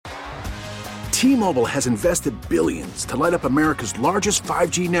T-Mobile has invested billions to light up America's largest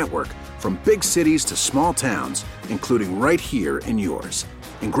 5G network, from big cities to small towns, including right here in yours.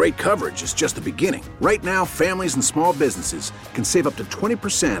 And great coverage is just the beginning. Right now, families and small businesses can save up to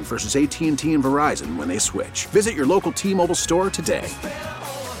 20% versus AT&T and Verizon when they switch. Visit your local T-Mobile store today.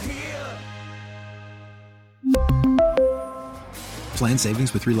 Plan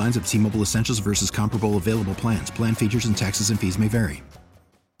savings with 3 lines of T-Mobile Essentials versus comparable available plans. Plan features and taxes and fees may vary.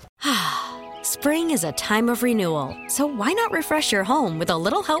 Spring is a time of renewal, so why not refresh your home with a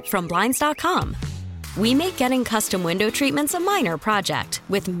little help from Blinds.com? We make getting custom window treatments a minor project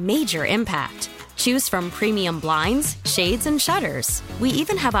with major impact. Choose from premium blinds, shades, and shutters. We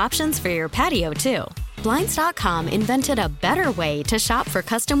even have options for your patio, too. Blinds.com invented a better way to shop for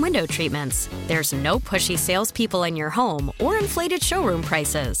custom window treatments. There's no pushy salespeople in your home or inflated showroom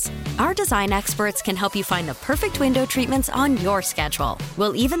prices. Our design experts can help you find the perfect window treatments on your schedule.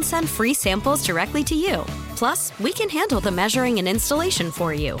 We'll even send free samples directly to you. Plus, we can handle the measuring and installation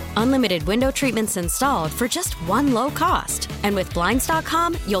for you. Unlimited window treatments installed for just one low cost. And with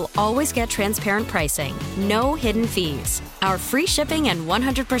Blinds.com, you'll always get transparent pricing. No hidden fees. Our free shipping and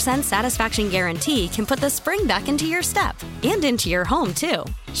 100% satisfaction guarantee can put the spring back into your step and into your home, too.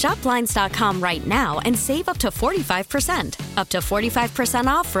 Shop Blinds.com right now and save up to 45%. Up to 45%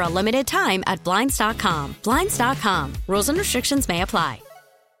 off for a limited time at Blinds.com. Blinds.com. Rules and restrictions may apply.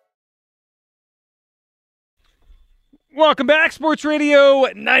 Welcome back, Sports Radio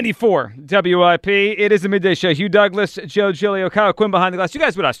 94 WIP. It is a midday show. Hugh Douglas, Joe Giglio, Kyle Quinn behind the glass. You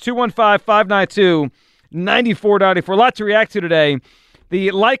guys with us, 215-592-9494. A lot to react to today.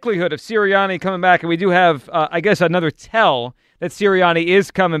 The likelihood of Sirianni coming back, and we do have, I guess, another tell that Sirianni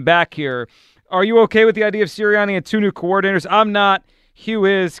is coming back here. Are you okay with the idea of Sirianni and 2 new coordinators? I'm not. Hugh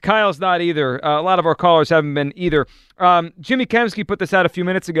is. Kyle's not either. A lot of our callers haven't been either. Jimmy Kemsky put this out a few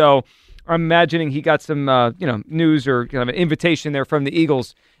minutes ago. I'm imagining he got some, news or kind of an invitation there from the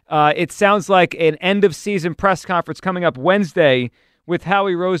Eagles. It sounds like an end-of-season press conference coming up Wednesday with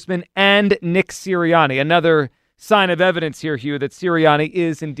Howie Roseman and Nick Sirianni. Another sign of evidence here, Hugh, that Sirianni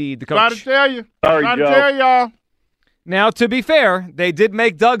is indeed the coach. Trying to tell you. Trying to tell y'all. Now, to be fair, they did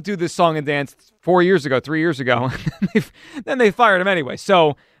make Doug do this song and dance 3 years ago. Then they fired him anyway.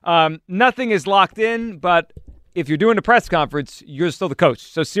 So nothing is locked in, but if you're doing a press conference, you're still the coach.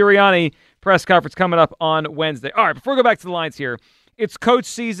 So Sirianni press conference coming up on Wednesday. All right, before we go back to the lines here, it's coach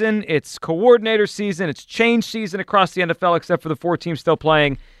season, it's coordinator season, it's change season across the NFL except for the 4 teams still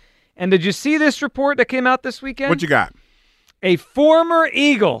playing. And did you see this report that came out this weekend? What you got? A former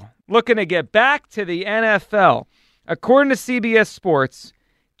Eagle looking to get back to the NFL. According to CBS Sports,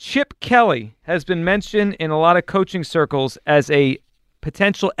 Chip Kelly has been mentioned in a lot of coaching circles as a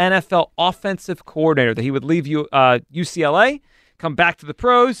potential NFL offensive coordinator, that he would leave UCLA, come back to the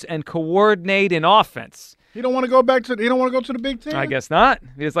pros, and coordinate in offense. He don't want to go back to. He don't want to go to the Big Ten. I guess not.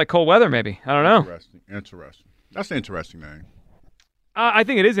 It's like cold weather, maybe. I don't know. Interesting. That's an interesting name. I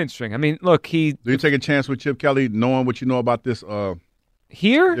think it is interesting. I mean, look, Do you take a chance with Chip Kelly, knowing what you know about this?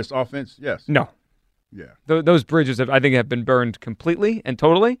 Here, this offense. Yes. No. Yeah. Those bridges I think have been burned completely and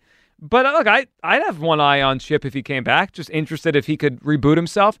totally. But look, I'd have one eye on Chip if he came back. Just interested if he could reboot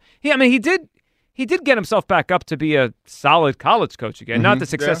himself. He did get himself back up to be a solid college coach again. Mm-hmm. Not the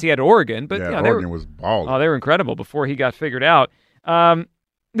success he had at Oregon, but Oregon was balling. Oh, they were incredible before he got figured out.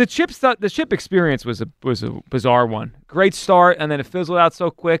 The Chip experience was a bizarre one. Great start, and then it fizzled out so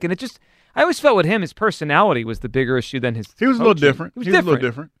quick. And I always felt with him, his personality was the bigger issue than his. He was coaching. A little different. He was a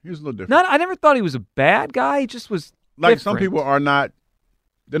little different. I never thought he was a bad guy. He just was like different. Some people are not.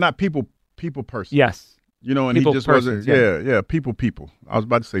 They're not people person. Yes. And people he just persons, wasn't. Yeah. People. I was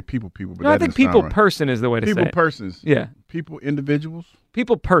about to say people, but no, I think people person is the way to say it. People persons. Yeah. People individuals.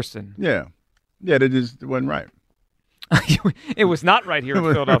 People person. Yeah. Yeah, that just wasn't right. It was not right here in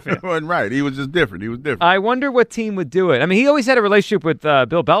Philadelphia. It wasn't right. He was just different. I wonder what team would do it. I mean, he always had a relationship with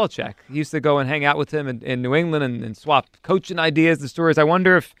Bill Belichick. He used to go and hang out with him in New England and swap coaching ideas and stories. I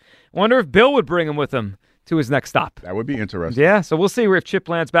wonder if Bill would bring him with him to his next stop. That would be interesting. Yeah, so we'll see if Chip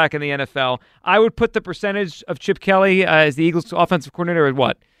lands back in the NFL. I would put the percentage of Chip Kelly as the Eagles' offensive coordinator at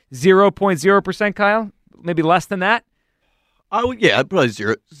what? 0.0%, Kyle? Maybe less than that? Probably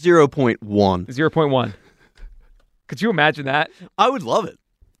 0.1. 0.1. Could you imagine that? I would love it.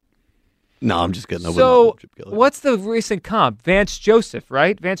 No, I'm just kidding. So, what's the recent comp? Vance Joseph,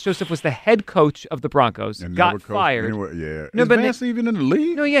 right? Vance Joseph was the head coach of the Broncos, and got fired. Anywhere, yeah. No, Is Vance even in the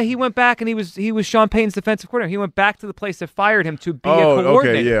league? No, yeah, he went back and he was Sean Payton's defensive coordinator. He went back to the place that fired him to be a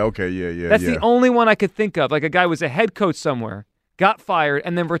coordinator. Okay, That's the only one I could think of. Like a guy was a head coach somewhere, got fired,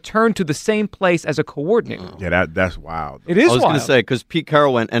 and then returned to the same place as a coordinator. Yeah, that's wild. It is wild. I was going to say, because Pete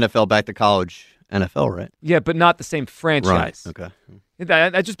Carroll went NFL back to college NFL, right? Yeah, but not the same franchise. Right. Okay.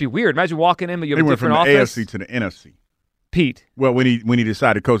 That'd just be weird. Imagine walking in, but you He have a went from different the office. AFC to the NFC. Pete. Well, when he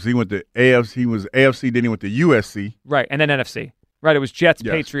decided to coach, he went to AFC. He was AFC, then he went to USC. Right, and then NFC. Right, it was Jets,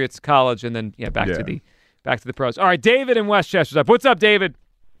 Yes. Patriots, college, and then back to the pros. All right, David in Westchester's up. What's up, David?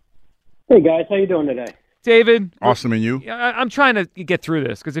 Hey guys, how you doing today? David. Awesome, and you? I'm trying to get through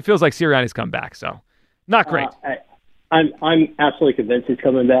this because it feels like Sirianni's come back, so not great. I'm absolutely convinced he's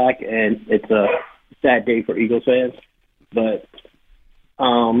coming back, and it's a sad day for Eagles fans. But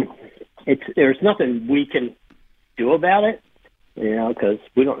there's nothing we can do about it, because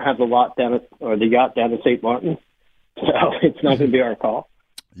we don't have the yacht down in St. Martin, so it's not going to be our call.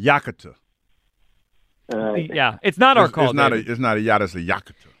 Yakata. It's not our call. It's not a yacht. It's a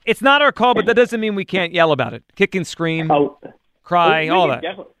Yakata. It's not our call, but that doesn't mean we can't yell about it, kick and scream, cry, all that.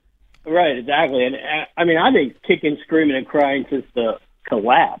 Right, exactly. And I've been kicking, screaming, and crying since the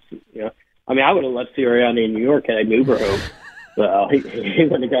collapse. I would have left Sirianni in New York had I moved home. So he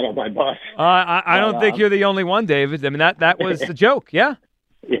wouldn't have got on my bus. I don't think you're the only one, David. I mean, that was the joke, yeah?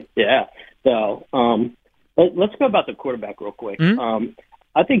 Yeah. So let's go about the quarterback real quick. Mm-hmm.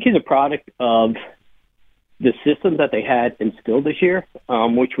 I think he's a product of the system that they had instilled this year,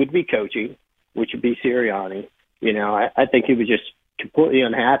 which would be coaching, which would be Sirianni. I think he was just completely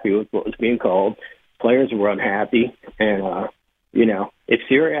unhappy with what was being called. Players were unhappy. And, if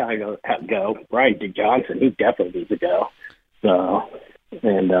Sirianni go, Brian Johnson, he definitely needs to go. So,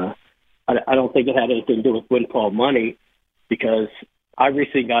 and I don't think it had anything to do with windfall money because I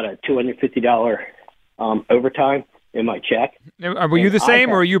recently got a $250 overtime in my check. Were you the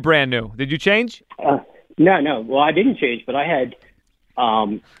same or are you brand new? Did you change? No. Well, I didn't change, but I had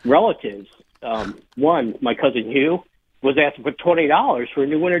relatives. One, my cousin Hugh, was asking for $20 for a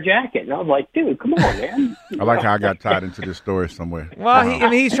new winter jacket. And I was like, dude, come on, man. I like how I got tied into this story somewhere.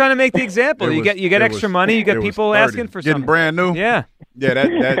 Well, he's trying to make the example. You get extra money. You get people asking for getting something. Brand new. Yeah. Yeah,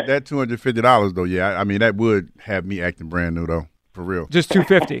 that $250 though. Yeah, that would have me acting brand new though, for real. Just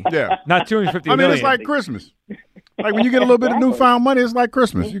 $250. Yeah, not $250 million. It's like Christmas. Like when you get a little bit of newfound money, it's like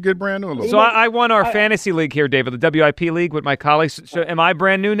Christmas. You get brand new a little bit. So I won our fantasy league here, David, the WIP league with my colleagues. So am I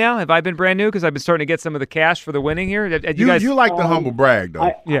brand new now? Have I been brand new because I've been starting to get some of the cash for the winning here? You like the humble brag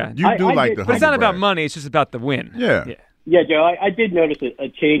though. Yeah, you do like the humble brag. But it's not about money. It's just about the win. Yeah. Yeah, Joe, I did notice a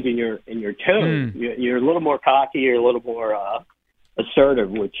change in your tone. You're a little more cocky. You're a little more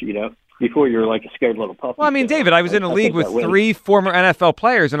assertive, which, before you were like a scared little puppy. Well, David, I was in a league with 3 former NFL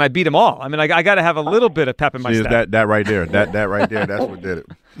players, and I beat them all. I got to have a little bit of pep in my step. That right there. That right there, that's what did it.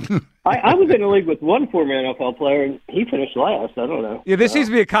 I was in a league with one former NFL player, and he finished last. I don't know. Yeah, there seems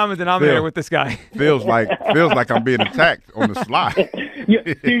to be a common denominator with this guy. Feels like I'm being attacked on the slide.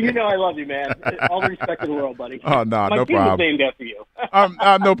 Dude, I love you, man. All the respect in the world, buddy. Oh, no, my no kid problem. was named after you.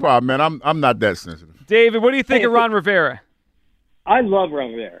 No problem, man. I'm not that sensitive. David, what do you think of Ron Rivera? I love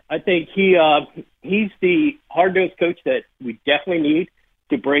Ron Rivera. I think he's the hard-nosed coach that we definitely need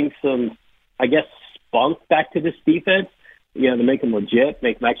to bring some, I guess, spunk back to this defense, to make them legit,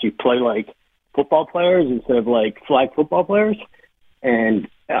 make them actually play like football players instead of like flag football players. And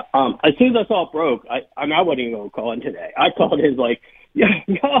as soon as I saw it broke, I wasn't even going to call in today. I called in like, yo,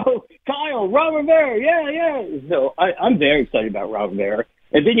 Kyle, Ron Rivera, yeah. So I'm very excited about Ron Rivera.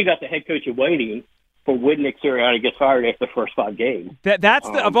 And then you got the head coach in waiting for when Nick Sirianni gets fired after the first 5 games. That's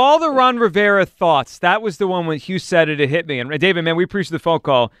of all the Ron Rivera thoughts, that was the one when Hugh said it hit me. And David, man, we appreciate the phone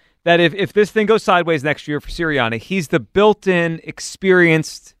call that if this thing goes sideways next year for Sirianni, he's the built-in,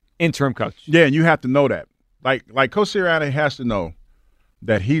 experienced interim coach. Yeah, and you have to know that. Like Coach Sirianni has to know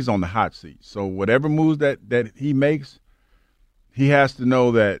that he's on the hot seat. So whatever moves that he makes, he has to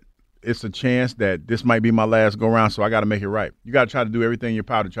know that it's a chance that this might be my last go-round, so I got to make it right. You got to try to do everything in your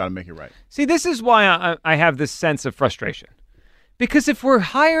power to try to make it right. See, this is why I have this sense of frustration. Because if we're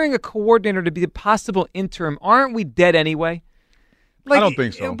hiring a coordinator to be a possible interim, aren't we dead anyway? I don't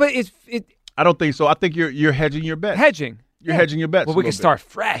think so. But I don't think so. I think you're hedging your bets. You're hedging your bets. Well, we can start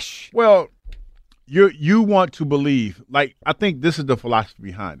fresh. Well, you want to believe, like, I think this is the philosophy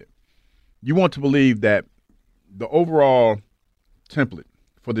behind it. You want to believe that the overall template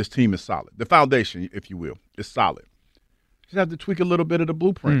for this team is solid. The foundation, if you will, is solid. You just have to tweak a little bit of the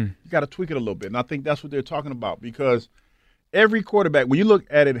blueprint. You got to tweak it a little bit. And I think that's what they're talking about because every quarterback, when you look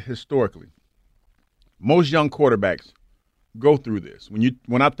at it historically, most young quarterbacks go through this.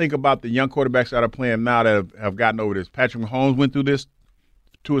 When I think about the young quarterbacks that are playing now that have gotten over this, Patrick Mahomes went through this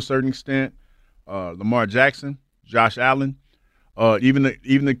to a certain extent. Lamar Jackson, Josh Allen, even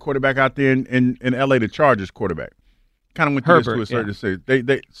the quarterback out there in LA, the Chargers quarterback. Kind of went through this to a certain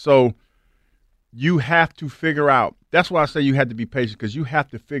extent. So you have to figure out. That's why I say you have to be patient because you have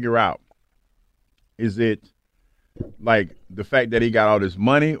to figure out Is it like the fact that he got all this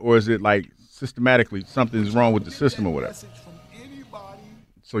money, or is it like systematically something's wrong with the system or whatever?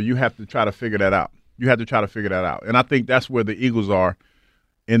 So you have to try to figure that out. And I think that's where the Eagles are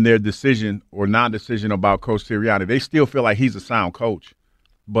in their decision or non-decision about Coach Sirianni. They still feel like he's a sound coach,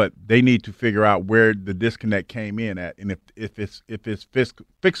 but they need to figure out where the disconnect came in at, and if it's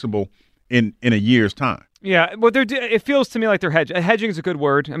fixable in a year's time. Yeah, well, it feels to me like they're hedging. Hedging is a good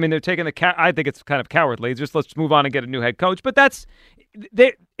word. I mean, they're taking I think it's kind of cowardly. Just let's move on and get a new head coach. But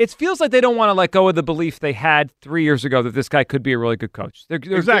it feels like they don't want to let go of the belief they had 3 years ago that this guy could be a really good coach.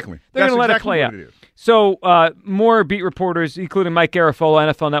 Exactly. They're going to let it play out. So more beat reporters, including Mike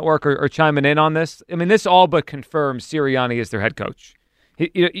Garafolo, NFL Network, are chiming in on this. I mean, this all but confirms Sirianni is their head coach.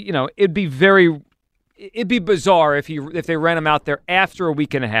 It'd be bizarre if they ran him out there after a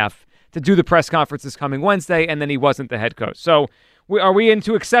week and a half to do the press conference this coming Wednesday, and then he wasn't the head coach. So are we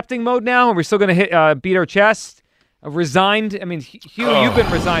into accepting mode now? Are we still going to beat our chest? Resigned? I mean, Hugh, you've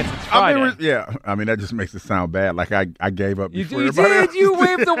been resigned since Friday. I mean, that just makes it sound bad. Like I gave up before. You did. You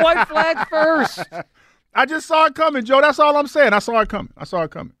waved the white flag first. I just saw it coming, Joe. That's all I'm saying. I saw it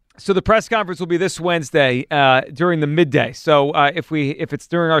coming. So the press conference will be this Wednesday during the midday. So if it's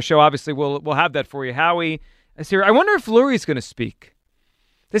during our show, obviously we'll have that for you. Howie is here. I wonder if Lurie's going to speak.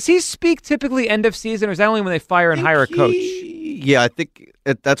 Does he speak typically end of season, or is that only when they fire and hire a coach? Yeah, I think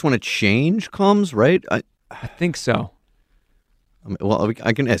that's when a change comes, right? I think so.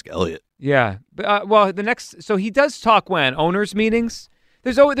 I can ask Elliot. Yeah. So he does talk when? Owners' meetings?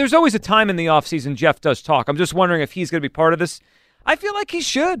 There's always a time in the offseason Jeff does talk. I'm just wondering if he's going to be part of this. I feel like he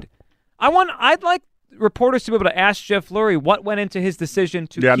should. I'd like reporters to be able to ask Jeff Lurie what went into his decision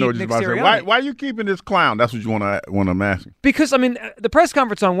to keep Nick Sirianni. Yeah, I know what you're about to say. Why are you keeping this clown? That's what you want to ask him. Because, I mean, the press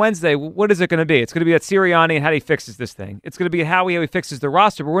conference on Wednesday, what is it going to be? It's going to be at Sirianni and how he fixes this thing. It's going to be how he fixes the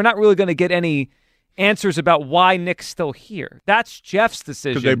roster, but we're not really going to get any answers about why Nick's still here. That's Jeff's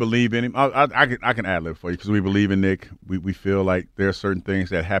decision. Because they believe in him. I can ad-lib for you because we believe in Nick. We feel like there are certain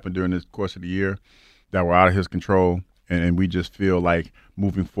things that happened during the course of the year that were out of his control, and we just feel like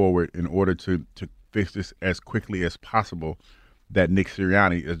moving forward in order to fix this as quickly as possible, that Nick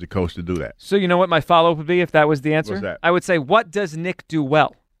Sirianni is the coach to do that. So you know what my follow-up would be if that was the answer? What's that? I would say, what does Nick do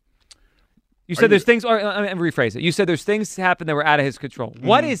well? You said there's things, or let me rephrase it. You said there's things that happened that were out of his control. Mm-hmm.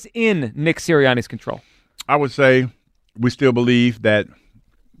 What is in Nick Sirianni's control? I would say we still believe that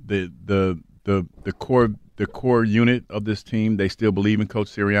the core unit of this team, they still believe in Coach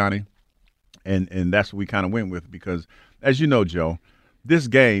Sirianni, and that's what we kind of went with because, as you know, Joe, this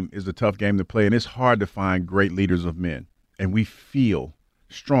game is a tough game to play, and it's hard to find great leaders of men. And we feel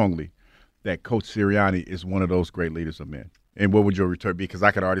strongly that Coach Sirianni is one of those great leaders of men. And what would your return be? Because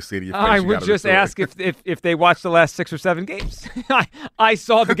I could already see it in your face. I would just ask if they watched the last 6 or 7 games. I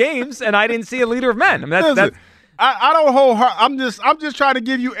saw the games, and I didn't see a leader of men. I mean, that's I don't hold her. I'm just trying to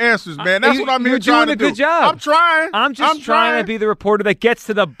give you answers, man. That's what I'm here trying to do. You're doing a good job. I'm trying. I'm trying to be the reporter that gets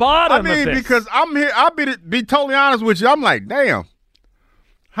to the bottom of this. Because I'm here. I'll be totally honest with you. I'm like, damn.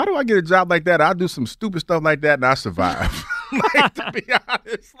 How do I get a job like that? I do some stupid stuff like that, and I survive. Like, to be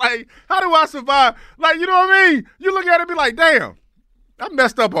honest, like, how do I survive? Like, you know what I mean? You look at it and be like, damn, I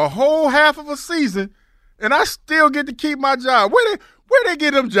messed up a whole half of a season, and I still get to keep my job. Where they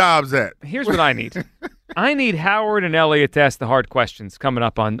get them jobs at? Here's what I need. I need Howard and Elliot to ask the hard questions coming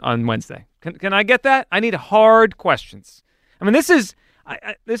up on Wednesday. Can I get that? I need hard questions. I mean, this is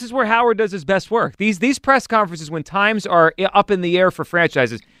where Howard does his best work. These press conferences when times are up in the air for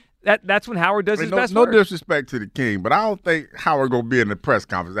franchises, that's when Howard does his best work. No disrespect to the king, but I don't think Howard going to be in the press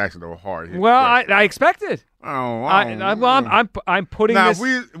conference asking no hard. Well, I expect it. I'm putting this.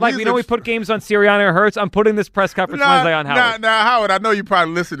 We put games on Sirianni or Hurts. I'm putting this press conference Wednesday on Howard. Now, Howard, I know you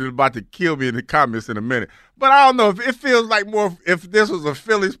probably listened and about to kill me in the comments in a minute, but I don't know if it feels like more. If this was a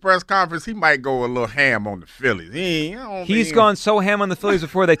Phillies press conference, he might go a little ham on the Phillies. He's gone so ham on the Phillies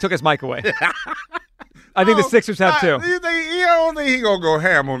before they took his mic away. I think the Sixers have too. I don't think he's gonna go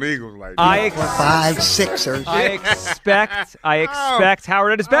ham on the Eagles like that. 5 Sixers. I expect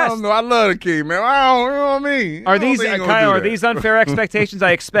Howard at his best. I don't know. I love the king, man. You know what I mean? Are these unfair expectations?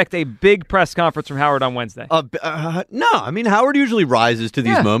 I expect a big press conference from Howard on Wednesday. No, I mean Howard usually rises to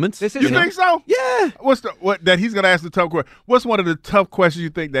these moments. You think so? Yeah. That he's gonna ask the tough question? What's one of the tough questions you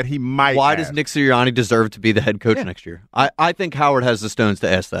think that he might? Why does Nick Sirianni deserve to be the head coach next year? I think Howard has the stones to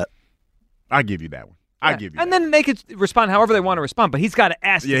ask that. I give you that one. I give you that. And then they could respond however they want to respond, but he's got to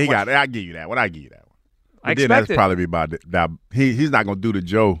ask. Yeah, he got it. I give you that one. I give you that one. I expect that's probably about that. He's not going to do the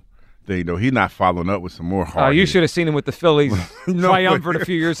Joe thing, though. He's not following up with some more hard. You should have seen him with the Phillies triumvirate a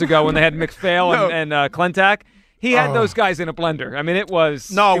few years ago when they had McPhail and Klentak. he had those guys in a blender. I mean, it was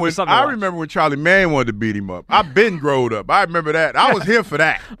something to watch. remember when Charlie Mann wanted to beat him up. I've been growed up. I remember that. I was here for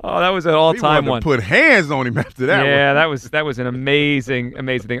that. Oh, that was an all-time one. Put hands on him after that. Yeah, that was an amazing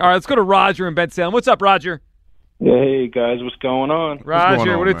thing. All right, let's go to Roger in Bensalem. What's up, Roger? Hey guys, what's going on?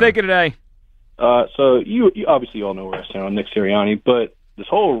 Roger, what are you thinking today? So you obviously all know where I stand on Nick Sirianni, but this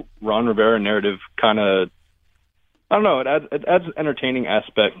whole Ron Rivera narrative kind of, I don't know, it adds an entertaining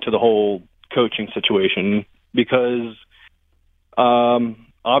aspect to the whole coaching situation because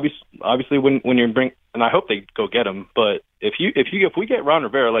obviously when you bring, and I hope they go get him, but if we get Ron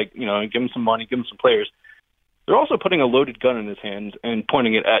Rivera, like, you know, give him some money, give him some players, they're also putting a loaded gun in his hands and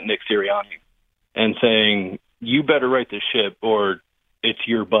pointing it at Nick Sirianni and saying, you better right this ship or it's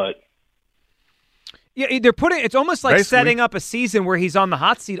your butt. Yeah, they're it's almost like setting up a season where he's on the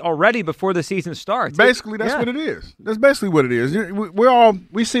hot seat already before the season starts. Basically, that's what it is. That's basically what it is.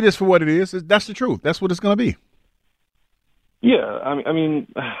 We see this for what it is. That's the truth. That's what it's going to be. Yeah, I mean,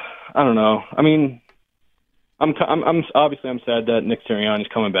 I don't know. I mean, I'm sad that Nick Sirianni's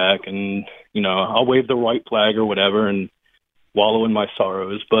coming back, and you know, I'll wave the white flag or whatever and wallow in my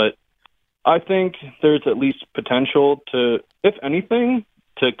sorrows. But I think there's at least potential to, if anything,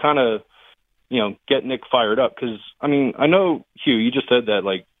 to kind of, you know, get Nick fired up. Because, I mean, I know, Hugh, you just said that,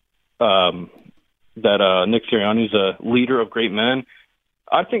 like, Nick Sirianni's a leader of great men.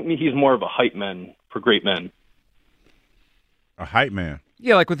 I think he's more of a hype man for great men. A hype man?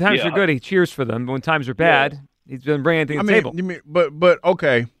 Yeah, like when times are good, he cheers for them. But when times are bad, he's been bringing anything to the table. But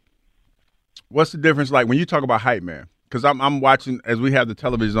okay, what's the difference, like, when you talk about hype man? Because I'm watching, as we have the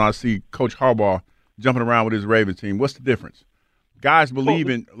television on, I see Coach Harbaugh jumping around with his Ravens team. What's the difference? Guys believe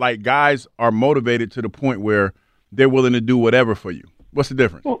in, like, guys are motivated to the point where they're willing to do whatever for you. What's the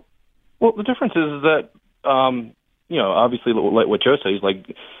difference? Well, the difference is that, you know, obviously, like what Joe said, he's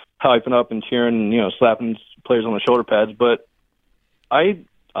like hyping up and cheering and, you know, slapping players on the shoulder pads. But I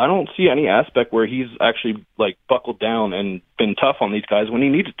don't see any aspect where he's actually, like, buckled down and been tough on these guys when he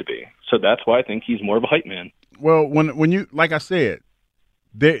needed to be. So that's why I think he's more of a hype man. Well, when you, like I said,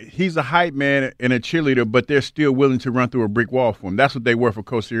 he's a hype man and a cheerleader, but they're still willing to run through a brick wall for him. That's what they were for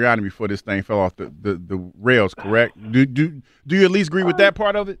Coach Sirianni before this thing fell off the rails, correct? Do you at least agree with that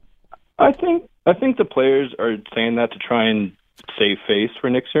part of it? I think the players are saying that to try and save face for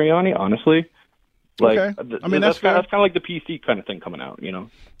Nick Sirianni, honestly. Like, okay. I mean, that's kind of like the PC kind of thing coming out, you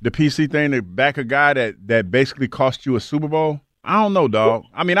know? The PC thing to back a guy that basically cost you a Super Bowl? I don't know, dog.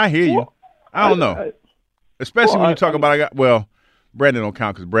 I mean, I hear you. I don't know. Especially when you talk about a guy – well, Brandon don't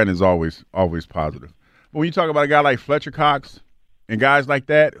count because Brandon's always positive. But when you talk about a guy like Fletcher Cox and guys like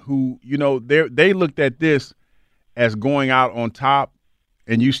that who, you know, they looked at this as going out on top,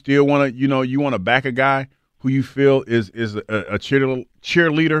 and you still want to, you know, you want to back a guy who you feel is a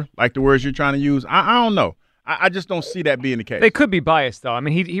cheerleader, like the words you're trying to use. I don't know. I just don't see that being the case. They could be biased, though. I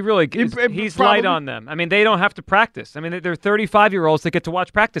mean, he really he's light on them. I mean, they don't have to practice. I mean, they're 35-year-olds that get to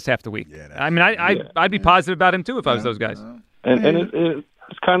watch practice half the week. Yeah, I mean, I'd be positive about him, too, if I was those guys. And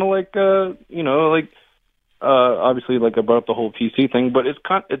it's kind of like, you know, like, obviously, like, I brought up the whole PC thing, but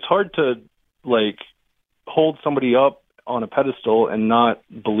it's hard to, like, hold somebody up on a pedestal and not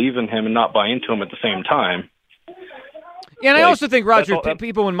believe in him and not buy into him at the same time. Yeah, and I also think, Roger,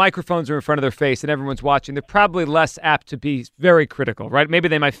 people when microphones are in front of their face and everyone's watching, they're probably less apt to be very critical, right? Maybe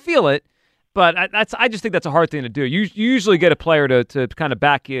they might feel it, but I just think that's a hard thing to do. You usually get a player to kind of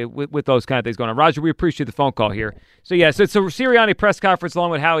back you with those kind of things going on. Roger, we appreciate the phone call here. So, yeah, so it's a Sirianni press conference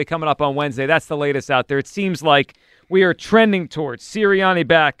along with Howie coming up on Wednesday. That's the latest out there. It seems like we are trending towards Sirianni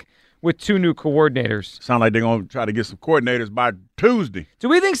back with 2 new coordinators. Sound like they're going to try to get some coordinators by Tuesday. Do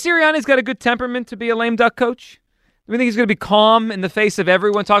we think Sirianni's got a good temperament to be a lame duck coach? Do we think he's going to be calm in the face of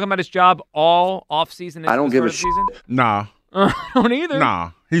everyone talking about his job all offseason? I don't give a shit. Nah. I don't either.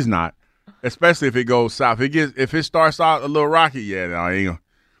 Nah, he's not. Especially if it goes south. If it starts out a little rocky,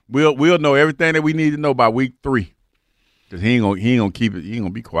 we'll know everything that we need to know by week 3. Because he ain't gonna keep it. He ain't gonna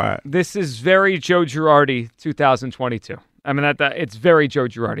be quiet. This is very Joe Girardi 2022. I mean, it's very Joe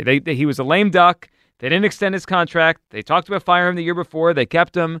Girardi. He was a lame duck. They didn't extend his contract. They talked about firing him the year before. They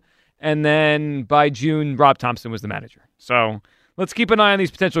kept him. And then by June, Rob Thompson was the manager. So let's keep an eye on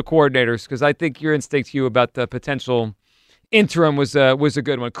these potential coordinators because I think your instinct, Hugh, about the potential interim was a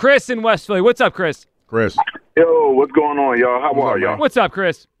good one. Chris in West Philly. What's up, Chris? Chris. Yo, what's going on, y'all? How are y'all? What's up,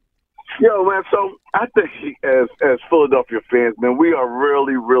 Chris? Yo, man, so I think as Philadelphia fans, man, we are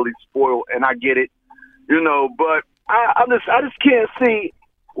really, really spoiled, and I get it, you know, but I just can't see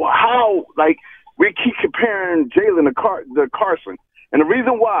how, like, we keep comparing Jalen to Carson. And the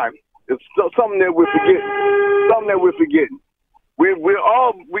reason why is something that we're forgetting.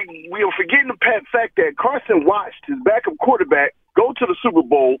 we're forgetting the fact that Carson watched his backup quarterback go to the Super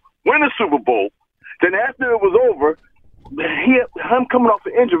Bowl, win the Super Bowl. Then after it was over, him coming off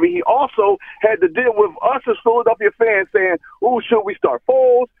an injury, he also had to deal with us as Philadelphia fans saying, "Oh, should we start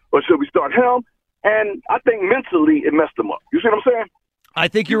Foles or should we start him?" And I think mentally it messed him up. You see what I'm saying? I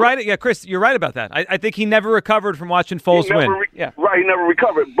think you're right. Yeah, Chris, you're right about that. I think he never recovered from watching Foles win. Right, he never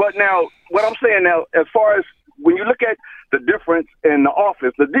recovered. But now, what I'm saying now, as far as when you look at the difference in the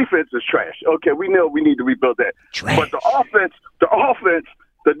offense, the defense is trash. Okay, we know we need to rebuild that. Trash. But the offense,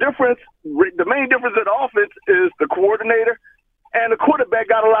 the difference, the main difference in the offense is the coordinator and the quarterback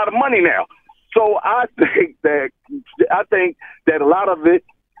got a lot of money now. So I think that a lot of it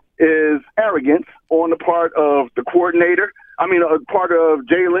is arrogance on the part of the coordinator. Part of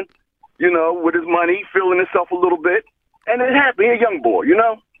Jalen, with his money, feeling himself a little bit. And it happened. He's a young boy,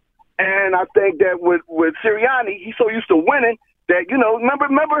 And I think that with Sirianni, he's so used to winning that,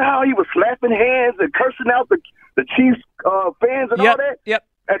 remember how he was slapping hands and cursing out the Chiefs fans and all that? Yep.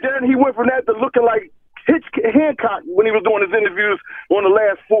 And then he went from that to looking like Hancock when he was doing his interviews on the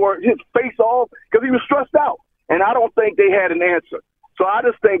last four, his face off, because he was stressed out. And I don't think they had an answer. So I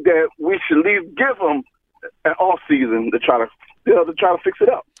just think that we should give him an off season to try to fix it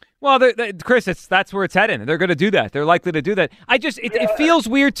up. Well, Chris, that's where it's heading. They're going to do that. They're likely to do that. It feels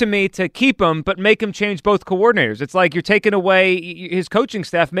weird to me to keep him, but make him change both coordinators. It's like you're taking away his coaching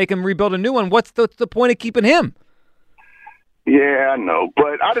staff, make him rebuild a new one. What's the point of keeping him? Yeah, I know,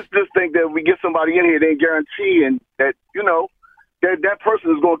 but I just think that we get somebody in here, they guaranteeing that that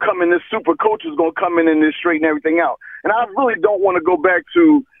person is going to come in. This super coach is going to come in and straighten everything out. And I really don't want to go back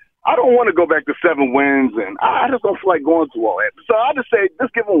to. I don't want to go back to 7 wins, and I just don't feel like going through all that. So I just say,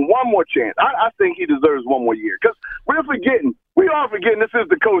 just give him one more chance. I think he deserves one more year because we are forgetting this is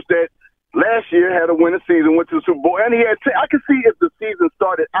the coach that last year had a winning season, went to the Super Bowl, and he had. I could see if the season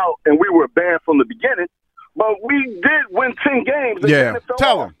started out and we were bad from the beginning, but we did win 10 games. Yeah,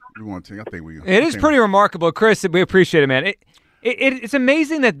 tell him we won 10. I think we. It is pretty remarkable, Chris. We appreciate it, man. It's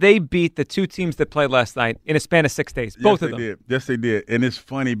amazing that they beat the two teams that played last night in a span of 6 days. Both of them. Yes, they did. And it's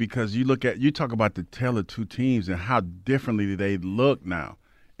funny because you talk about the tale of two teams and how differently they look now.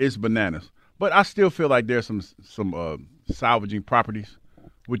 It's bananas. But I still feel like there's some salvaging properties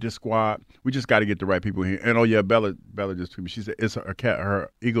with this squad. We just got to get the right people here. And Bella just tweeted me. She said it's her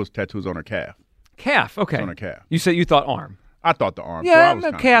Eagles tattoos on her calf. Calf, okay. It's on her calf. You said you thought arm. I thought the arm. Yeah,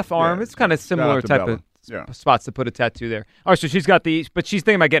 so calf, arm. Yeah, it's kind of similar type Bella. of spots to put a tattoo there. All right, so she's got but she's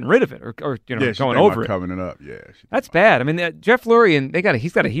thinking about getting rid of it or going over it. Covering it up. Yeah, that's bad. I mean, Jeff Lurie and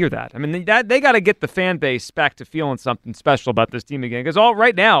he's got to hear that. I mean, they got to get the fan base back to feeling something special about this team again. Because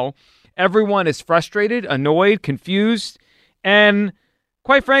right now, everyone is frustrated, annoyed, confused, and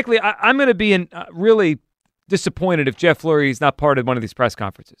quite frankly, I'm going to be really disappointed if Jeff Lurie is not part of one of these press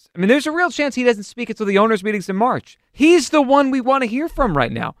conferences. I mean, there's a real chance he doesn't speak until the owners' meetings in March. He's the one we want to hear from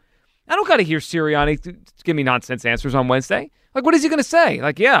right now. I don't got to hear Sirianni give me nonsense answers on Wednesday. Like, what is he going to say?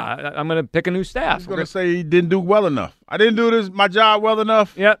 Like, yeah, I'm going to pick a new staff. He's going to say he didn't do well enough. I didn't do my job well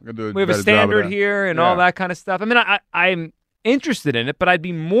enough. Yep. We have a standard here and all that kind of stuff. I mean, I'm interested in it, but I'd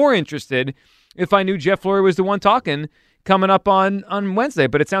be more interested if I knew Jeff Lurie was the one talking coming up on Wednesday.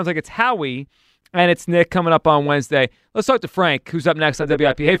 But it sounds like it's Howie and it's Nick coming up on Wednesday. Let's talk to Frank, who's up next on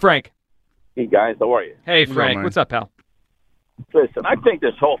WIP. Hey, Frank. Hey, guys. How are you? Hey, Frank. What's up, pal? Listen, I think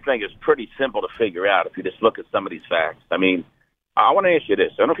this whole thing is pretty simple to figure out if you just look at some of these facts. I mean, I want to ask you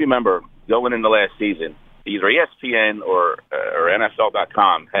this. I don't know if you remember going into last season, either ESPN or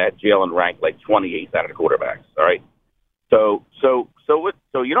NFL.com had Jalen ranked like 28th out of the quarterbacks, all right? So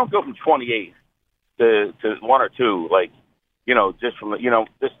you don't go from 28th to 1 or 2, just from,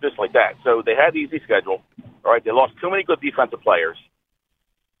 just like that. So they had the easy schedule, all right? They lost too many good defensive players.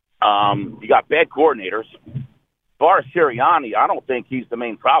 You got bad coordinators. As far as Sirianni, I don't think he's the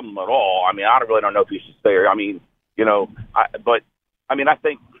main problem at all. I mean, I really don't know if he should stay. I mean, I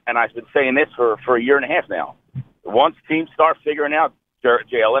think, and I've been saying this for a year and a half now. Once teams start figuring out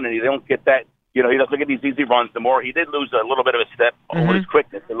Jalen and he don't get that, he doesn't get these easy runs. The more he did lose a little bit of a step over his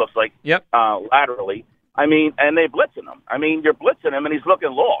quickness, it looks like, laterally. I mean, and they're blitzing him. I mean, you're blitzing him and he's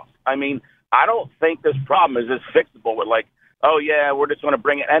looking lost. I mean, I don't think this problem is as fixable with oh, yeah, we're just going to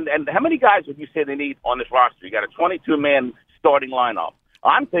bring it. And how many guys would you say they need on this roster? You got a 22-man starting lineup.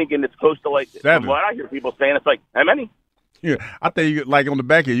 I'm thinking it's close to 7. What I hear people saying, it's how many? Yeah, I think on the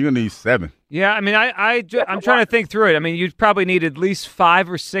back end, you're going to need 7. Yeah, I mean, I'm trying to think through it. I mean, you'd probably need at least 5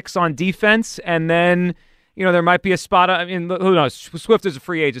 or 6 on defense, and then, there might be a spot. I mean, who knows? Swift is a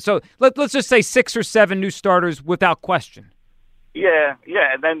free agent. So let's just say 6 or 7 new starters without question. Yeah,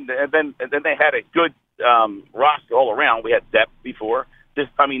 and then they had a good roster all around. We had depth before.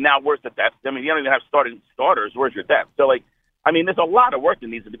 Now where's the depth? You don't even have starters. Where's your depth? So, there's a lot of work that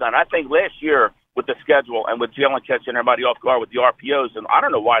needs to be done. I think last year with the schedule and with Jalen catching everybody off guard with the RPOs, and I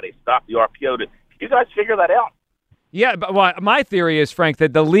don't know why they stopped the RPO. Did you guys figure that out? Yeah, but my theory is, Frank,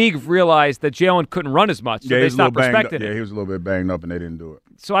 that the league realized that Jalen couldn't run as much, so they stopped respecting it. Yeah, he was a little bit banged up, and they didn't do it.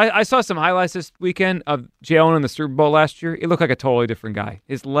 So I saw some highlights this weekend of Jalen in the Super Bowl last year. He looked like a totally different guy.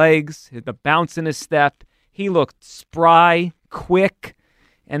 His legs, the bounce in his step, he looked spry, quick.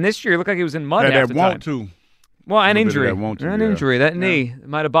 And this year, he looked like he was in mud half the time. Want to. Well, an injury. Injury. That knee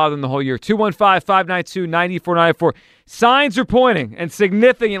might have bothered him the whole year. 215-592-9494. Signs are pointing, and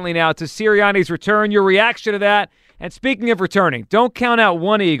significantly now, to Sirianni's return. Your reaction to that? And speaking of returning, don't count out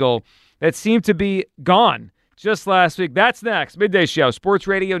one Eagle that seemed to be gone just last week. That's next. Midday Show, Sports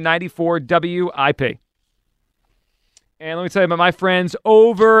Radio 94 WIP. And let me tell you about my friends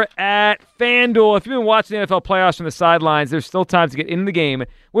over at FanDuel. If you've been watching the NFL playoffs from the sidelines, there's still time to get in the game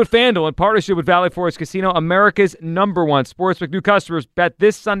with FanDuel in partnership with Valley Forge Casino, America's #1 sportsbook. New customers bet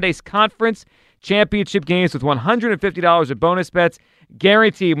this Sunday's conference championship games with $150 of bonus bets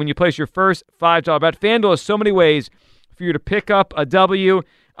guaranteed when you place your first $5 bet. FanDuel has so many ways for you to pick up a W.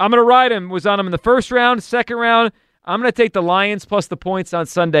 I'm going to ride him. Was on him in the first round, second round. I'm going to take the Lions plus the points on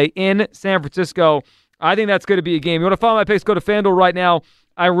Sunday in San Francisco. I think that's going to be a game. You want to follow my picks? Go to FanDuel right now.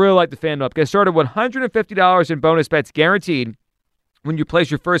 I really like the FanDuel app. Get started with $150 in bonus bets guaranteed when you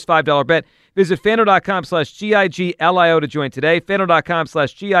place your first $5 bet. Visit FanDuel.com/GIGLIO to join today.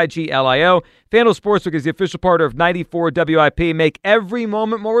 FanDuel.com/GIGLIO. FanDuel Sportsbook is the official partner of 94 WIP. Make every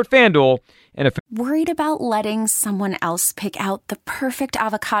moment more with FanDuel. Worried about letting someone else pick out the perfect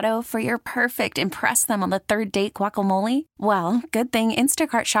avocado for your perfect impress them on the third date guacamole? Well, good thing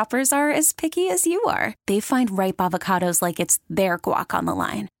Instacart shoppers are as picky as you are. They find ripe avocados like it's their guac on the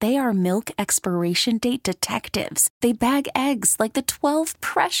line. They are milk expiration date detectives. They bag eggs like the 12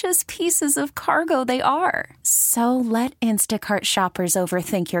 precious pieces of cargo they are. So let Instacart shoppers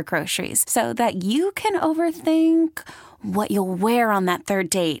overthink your groceries so that you can overthink what you'll wear on that third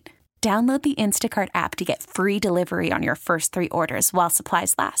date. Download the Instacart app to get free delivery on your first 3 orders while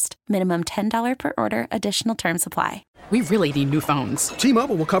supplies last. Minimum $10 per order. Additional terms apply. We really need new phones.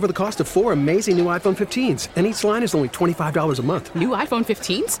 T-Mobile will cover the cost of 4 amazing new iPhone 15s, and each line is only $25 a month. New iPhone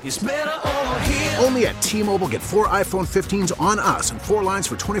 15s? It's better over here. Only at T-Mobile, get 4 iPhone 15s on us and 4 lines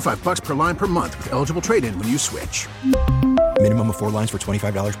for $25 per line per month with eligible trade-in when you switch. Minimum of 4 lines for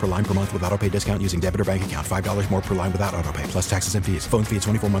 $25 per line per month with autopay discount using debit or bank account. $5 more per line without autopay, plus taxes and fees. Phone fee at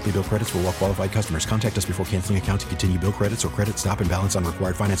 24 monthly bill credits for well-qualified customers. Contact us before canceling account to continue bill credits or credit stop and balance on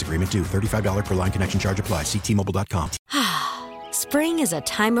required finance agreement due. $35 per line connection charge applies. See T-Mobile.com. Spring is a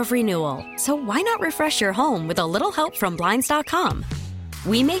time of renewal, so why not refresh your home with a little help from Blinds.com?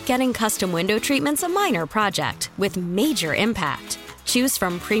 We make getting custom window treatments a minor project with major impact. Choose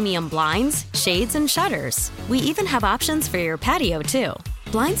from premium blinds, shades, and shutters. We even have options for your patio, too.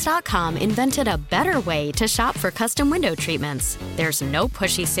 Blinds.com invented a better way to shop for custom window treatments. There's no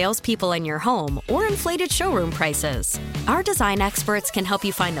pushy salespeople in your home or inflated showroom prices. Our design experts can help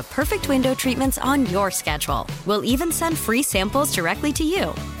you find the perfect window treatments on your schedule. We'll even send free samples directly to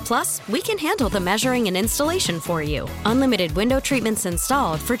you. Plus, we can handle the measuring and installation for you. Unlimited window treatments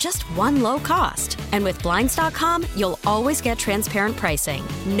installed for just one low cost. And with Blinds.com, you'll always get transparent pricing.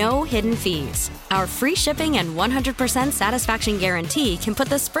 No hidden fees. Our free shipping and 100% satisfaction guarantee can put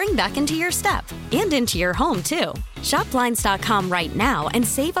the spring back into your step and into your home, too. Shop Blinds.com right now and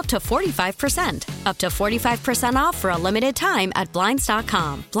save up to 45%. Up to 45% off for a limited time at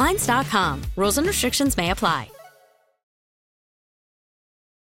Blinds.com. Blinds.com. Rules and restrictions may apply.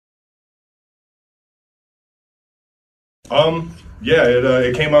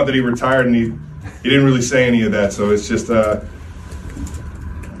 It came out that he retired, and he didn't really say any of that. So it's just the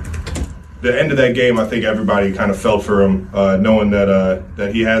end of that game. I think everybody kind of felt for him, knowing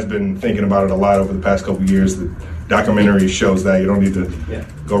that he has been thinking about it a lot over the past couple of years. The documentary shows that. You don't need to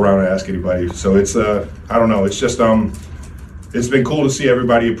go around and ask anybody. So it's I don't know. It's just it's been cool to see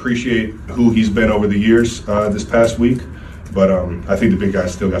everybody appreciate who he's been over the years this past week. But I think the big guy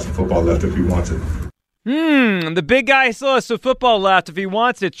still got some football left if he wants it. The big guy still has some football left if he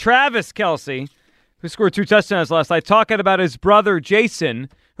wants it. Travis Kelce, who scored 2 touchdowns last night, talking about his brother Jason,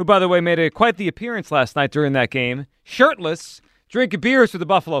 who, by the way, made quite the appearance last night during that game, shirtless, drinking beers with the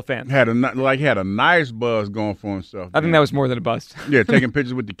Buffalo fans. Had a nice buzz going for himself. I think that was more than a buzz. Yeah, taking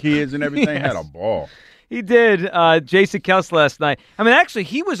pictures with the kids and everything. Yes. Had a ball. He did, Jason Kelce last night. I mean, actually,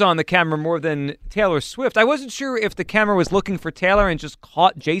 he was on the camera more than Taylor Swift. I wasn't sure if the camera was looking for Taylor and just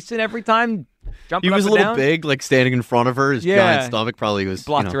caught Jason every time. He was a little big, like standing in front of her. His giant stomach probably was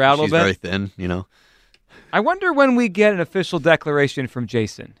blocked her out a little bit. She's very thin, I wonder when we get an official declaration from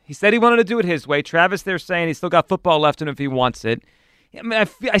Jason. He said he wanted to do it his way. Travis, they're saying he's still got football left in him if he wants it. I mean,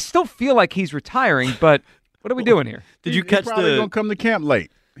 I still feel like he's retiring, but what are we doing here? Did you catch He's probably gonna come to camp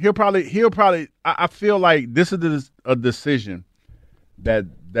late. He'll probably. I feel like this is a decision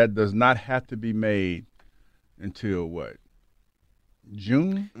that does not have to be made until what?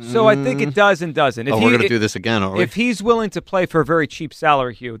 June? So I think it does and doesn't. We're going to do this again, are we? If he's willing to play for a very cheap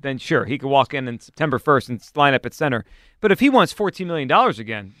salary, Hugh, then sure, he could walk in September 1st and line up at center. But if he wants $14 million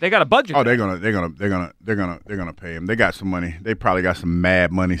again, they got a budget. Oh, they're gonna pay him. They got some money. They probably got some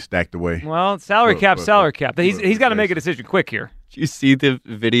mad money stacked away. Well, salary cap. He's got to make a decision quick here. Did you see the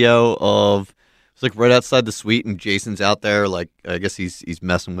video of it's like right outside the suite and Jason's out there, like I guess he's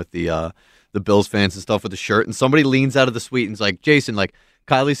messing with the Bills fans and stuff with the shirt, and somebody leans out of the suite and is like, Jason, like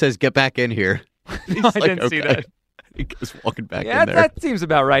Kylie says, get back in here. He's I didn't see that. He goes walking back Yeah, in there. that seems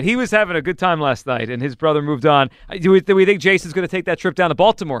about right. He was having a good time last night, and his brother moved on. Do we think Jason's going to take that trip down to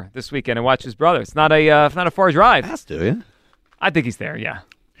Baltimore this weekend and watch his brother? It's not a far drive. Has to, yeah. I think he's there. Yeah,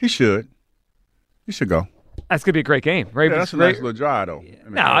 he should. He should go. That's going to be a great game. Yeah, that's a nice little drive, though.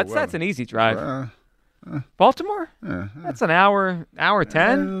 No, that's an easy drive. Baltimore? That's an hour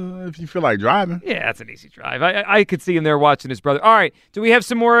 10. If you feel like driving. Yeah, that's an easy drive. I could see him there watching his brother. All right, do we have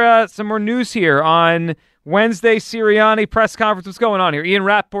some more news here on Wednesday Sirianni press conference? What's going on here? Ian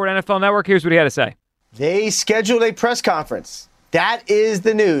Rappaport, NFL Network. Here's what he had to say. They scheduled a press conference. That is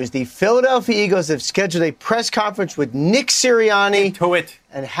the news. The Philadelphia Eagles have scheduled a press conference with Nick Sirianni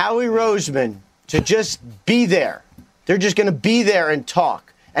and Howie Roseman to just be there. They're just going to be there and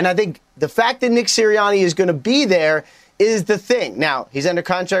talk. And I think the fact that Nick Sirianni is going to be there is the thing. Now, he's under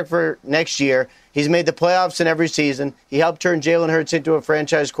contract for next year. He's made the playoffs in every season. He helped turn Jalen Hurts into a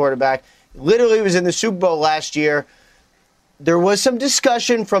franchise quarterback. Literally was in the Super Bowl last year. There was some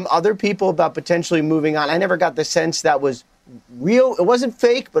discussion from other people about potentially moving on. I never got the sense that was real. It wasn't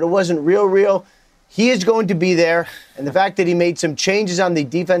fake, but it wasn't real. He is going to be there. And the fact that he made some changes on the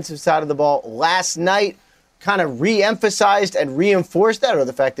defensive side of the ball last night kind of re-emphasized and reinforced that, or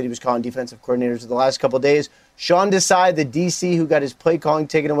the fact that he was calling defensive coordinators the last couple of days. Sean Desai, the DC, who got his play calling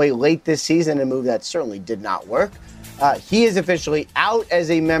taken away late this season, a move that certainly did not work. He is officially out as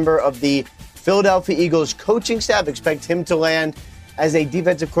a member of the Philadelphia Eagles coaching staff. Expect him to land as a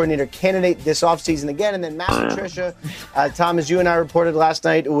defensive coordinator candidate this offseason again. And then Matt Patricia, Tom, as you and I reported last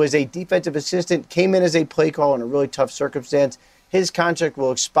night, who was a defensive assistant, came in as a play caller in a really tough circumstance. His contract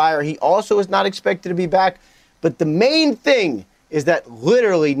will expire. He also is not expected to be back. But the main thing is that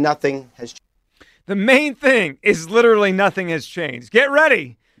literally nothing has changed. The main thing is literally nothing has changed. Get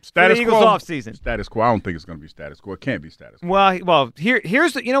ready for the Eagles offseason. Status quo. I don't think it's going to be status quo. It can't be status quo. Well,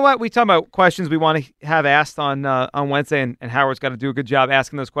 here's you know what? We talk about questions we want to have asked on Wednesday, and Howard's got to do a good job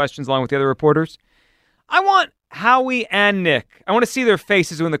asking those questions along with the other reporters. I want Howie and Nick. I want to see their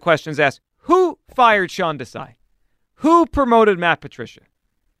faces when the question's asked. Who fired Sean Desai? Who promoted Matt Patricia?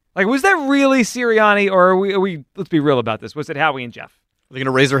 Like, was that really Sirianni, or are we? Let's be real about this. Was it Howie and Jeff? Are they going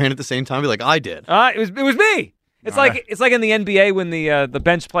to raise their hand at the same time and be like, I did? It was me. It's like in the NBA when the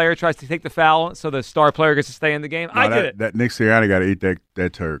bench player tries to take the foul so the star player gets to stay in the game. I did it. That Nick Sirianni got to eat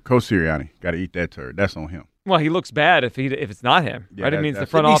that turd. Coach Sirianni got to eat that turd. That's on him. Well, he looks bad if it's not him, right? It means the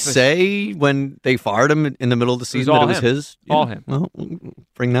front office. Did he say when they fired him in the middle of the season that it was his? All him. Well,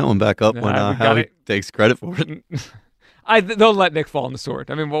 bring that one back up when Howie takes credit for it. They'll let Nick fall on the sword.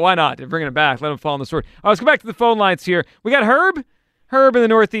 I mean, well, why not? They're bringing it back. Let him fall on the sword. All right, let's go back to the phone lines here. We got Herb. Herb in the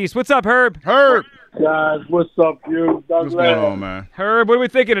Northeast. What's up, Herb? Herb. Guys, what's up, you? What's going on, man? Herb, what are we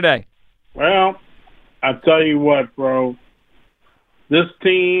thinking today? Well, I tell you what, bro. This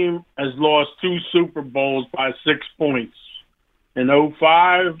team has lost 2 Super Bowls by 6 points in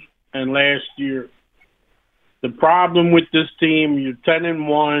 2005 and last year. The problem with this team, you're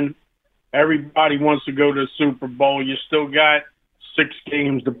 10-1. Everybody wants to go to the Super Bowl. You still got 6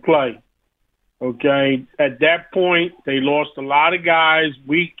 games to play. Okay? At that point, they lost a lot of guys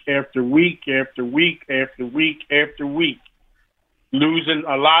week after week after week after week after week. Losing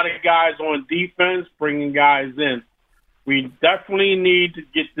a lot of guys on defense, bringing guys in. We definitely need to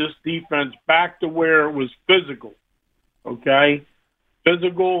get this defense back to where it was physical. Okay?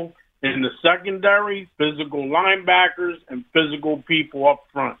 Physical in the secondary, physical linebackers, and physical people up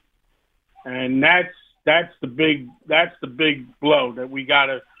front. And that's the big blow that we got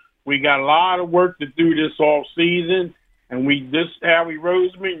a lot of work to do this all season, and Howie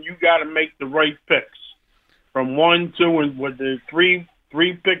Roseman, you got to make the right picks from 1, 2, and with the three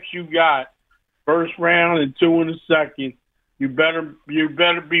picks you got, first round and 2 in the second. You better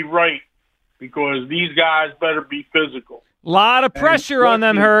be right, because these guys better be physical. A lot of pressure on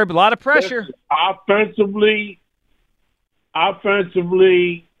them, Herb. A lot of pressure. Offensively,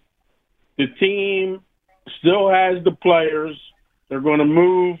 the team still has the players. They're going to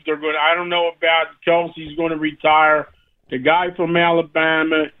move. I don't know about Kelsey's going to retire. The guy from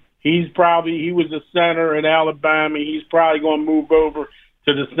Alabama, he was a center at Alabama. He's probably going to move over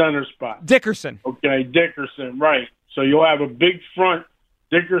to the center spot. Dickerson. Okay, Dickerson, right. So you'll have a big front.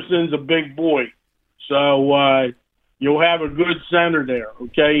 Dickerson's a big boy. So you'll have a good center there,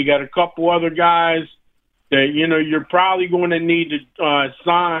 okay? You got a couple other guys that, you're probably going to need to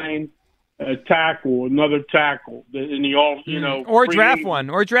sign another tackle in the or draft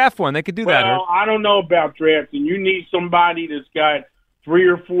one. They could do that. Well, I don't know about drafting. You need somebody that's got 3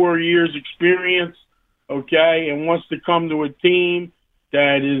 or 4 years experience, okay, and wants to come to a team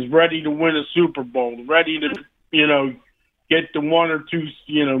that is ready to win a Super Bowl, ready to, get the 1 or 2,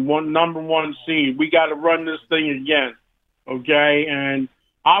 number 1 seed. We got to run this thing again, okay? And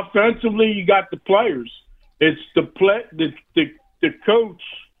offensively, you got the players. It's the coach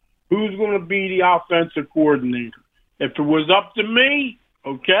who's going to be the offensive coordinator. If it was up to me,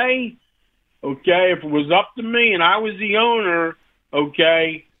 okay, if it was up to me and I was the owner,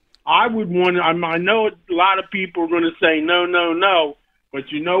 okay, I would want to. I know a lot of people are going to say no,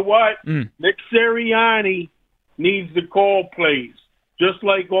 but you know what? Nick Sirianni needs to call plays, just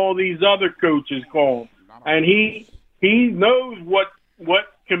like all these other coaches call, and he knows what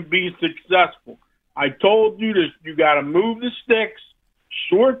can be successful. I told you this. You got to move the sticks.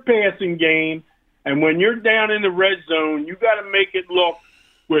 Short passing game, and when you're down in the red zone, you got to make it look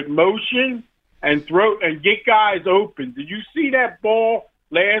with motion and throw and get guys open. Did you see that ball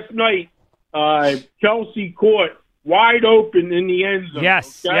last night? Kelsey caught wide open in the end zone.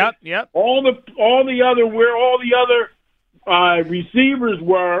 Yes. Okay? Yep. All the other receivers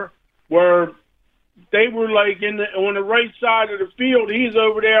were they were like on the right side of the field. He's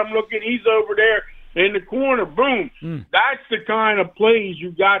over there. I'm looking. He's over there. In the corner, boom. That's the kind of plays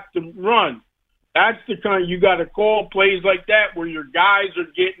you got to run. That's the kind you got to call plays like that where your guys are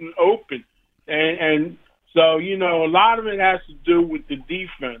getting open. And so, a lot of it has to do with the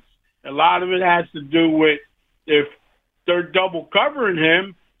defense. A lot of it has to do with if they're double covering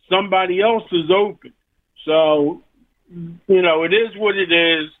him, somebody else is open. So, it is what it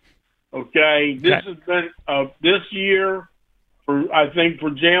is. Okay. This has been this year for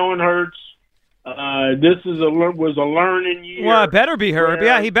Jalen Hurts. This was a learning year. Well, it better be Herb.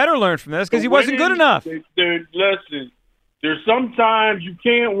 Yeah, he better learn from this because he wasn't good enough. Listen, there's sometimes you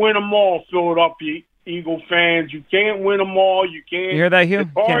can't win them all, Philadelphia Eagle fans. You can't win them all. You can't. You hear that, Hugh?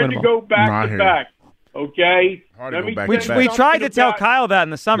 It's hard to go back to back. Okay? We tried to tell Kyle that in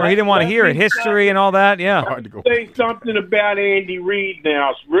the summer. He didn't want to hear it. History and all that. Yeah. Hard to go say something about Andy Reid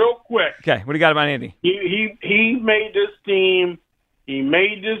now, real quick. Okay, what do you got about Andy? He made this team. He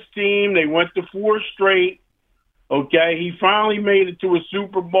made this team. They went to 4 straight. Okay, he finally made it to a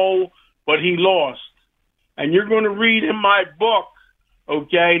Super Bowl, but he lost. And you're going to read in my book,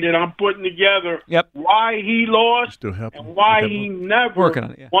 okay, that I'm putting together why he lost and why he never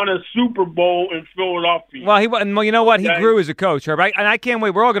won a Super Bowl in Philadelphia. Well, you know what? He grew as a coach, Herb. And I can't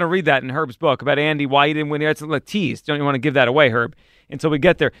wait. We're all going to read that in Herb's book about Andy, why he didn't win. It's a tease. Don't you want to give that away, Herb, until we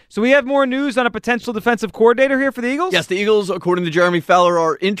get there. So we have more news on a potential defensive coordinator here for the Eagles? Yes, the Eagles, according to Jeremy Fowler,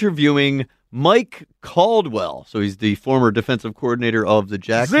 are interviewing Mike Caldwell. So he's the former defensive coordinator of the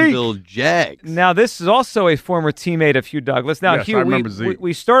Jacksonville Jags. Now, this is also a former teammate of Hugh Douglas. Now, yes, Hugh, I remember Zeke.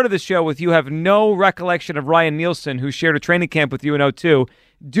 We started the show with you have no recollection of Ryan Nielsen, who shared a training camp with you in 2002.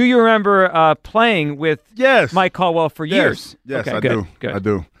 Do you remember playing with Mike Caldwell for years? Yes, okay, I good, do. Good. I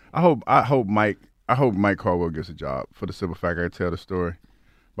do. I hope Mike Caldwell gets a job for the simple fact I tell the story.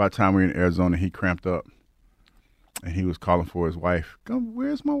 By the time we were in Arizona, he cramped up, and he was calling for his wife.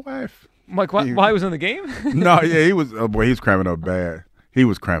 Where's my wife? Mike, while he was in the game? No, yeah, he was. Boy, he was cramping up bad. He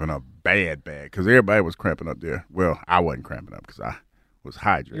was cramping up bad, because everybody was cramping up there. Well, I wasn't cramping up because I was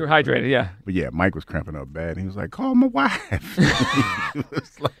hydrated. You were hydrated, yeah. But yeah, Mike was cramping up bad. And he was like, call my wife.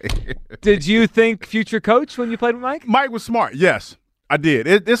 Did you think future coach when you played with Mike? Mike was smart, yes. I did.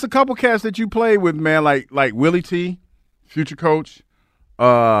 It's a couple cats that you played with, man, like Willie T, future coach.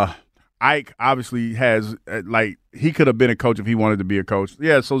 Ike obviously has, he could have been a coach if he wanted to be a coach.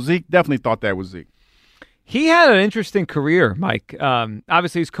 Yeah, so Zeke definitely thought that was Zeke. He had an interesting career, Mike.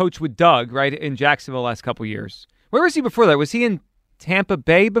 Obviously, he's coached with Doug, right, in Jacksonville the last couple of years. Where was he before that? Was he in Tampa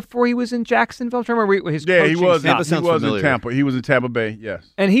Bay before he was in Jacksonville? I'm trying to remember his coaching he was. style. He was in Tampa. He was in Tampa Bay,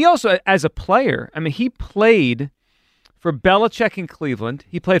 yes. And he also, as a player, I mean, he played for Belichick in Cleveland.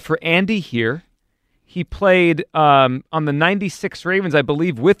 He played for Andy here. He played on the 96 Ravens, I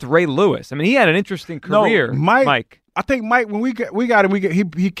believe, with Ray Lewis. I mean, he had an interesting career, Mike. I think Mike, when we got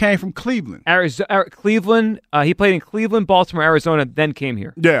him, he came from Cleveland. Cleveland. He played in Cleveland, Baltimore, Arizona, then came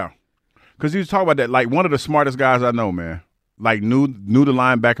here. Yeah, because he was talking about that. Like one of the smartest guys I know, man. Like knew the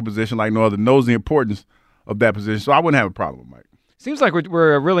linebacker position like no other. Knows the importance of that position. So I wouldn't have a problem with Mike. Seems like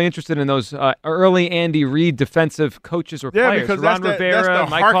we're really interested in those early Andy Reid defensive coaches or players. Because Ron Rivera, that's the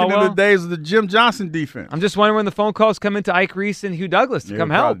Mike harkening Caldwell. the days of the Jim Johnson defense. I'm just wondering when the phone calls come into Ike Reese and Hugh Douglas to come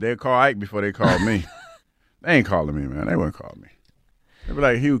help. They'll call Ike before they call me. They ain't calling me, man. They wouldn't call me. They'd be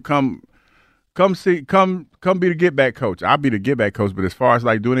like, Hugh, come be the get back coach. I'll be the get back coach, but as far as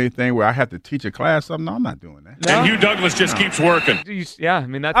like doing anything where I have to teach a class something, no, I'm not doing that. And Hugh Douglas just keeps working. Yeah, I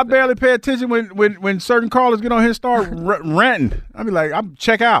mean I barely pay attention when certain callers get on here and start ranting. I'll be like, I'm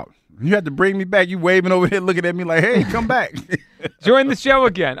check out. You have to bring me back. You waving over here looking at me like, hey, come back. Join the show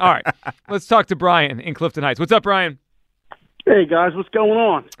again. All right. Let's talk to Brian in Clifton Heights. What's up, Brian? Hey, guys. What's going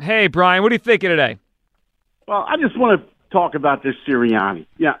on? Hey, Brian. What are you thinking today? Well, I just want to talk about this Sirianni.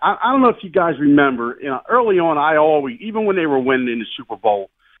 Yeah, I don't know if you guys remember, early on, I always, even when they were winning in the Super Bowl,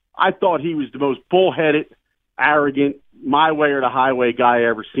 I thought he was the most bullheaded, arrogant, my way or the highway guy I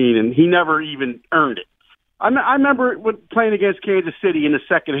ever seen, and he never even earned it. I remember when playing against Kansas City in the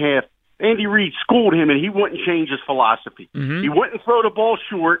second half, Andy Reid schooled him, and he wouldn't change his philosophy. Mm-hmm. He wouldn't throw the ball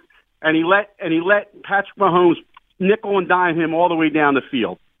short, and he let Patrick Mahomes nickel and dime him all the way down the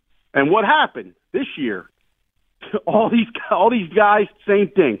field. And what happened this year? All these guys, same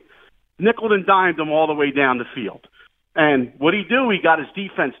thing. Nickel and dimed them all the way down the field. And what he do? He got his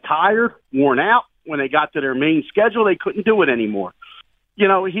defense tired, worn out. When they got to their main schedule, they couldn't do it anymore.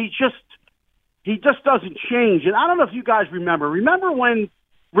 He just doesn't change. And I don't know if you guys remember. Remember when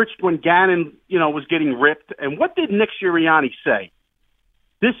Gannon, was getting ripped? And what did Nick Sirianni say?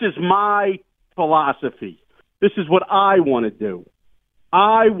 This is my philosophy. This is what I want to do.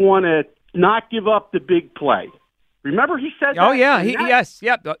 I want to not give up the big play. Remember he said that? Oh, yeah.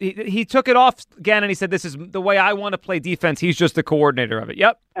 He took it off again, and he said, this is the way I want to play defense. He's just the coordinator of it.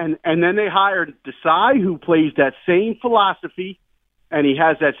 Yep. And then they hired Desai, who plays that same philosophy, and he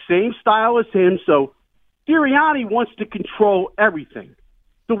has that same style as him. So Sirianni wants to control everything.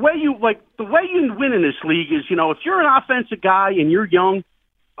 The way you win in this league is, if you're an offensive guy and you're young,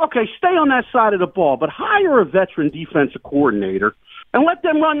 okay, stay on that side of the ball, but hire a veteran defensive coordinator and let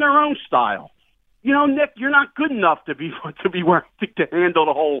them run their own style. Nick, you're not good enough to be where to handle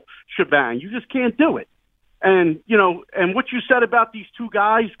the whole shebang. You just can't do it. And and what you said about these two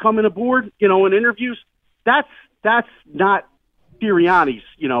guys coming aboard, in interviews, that's not Sirianni's,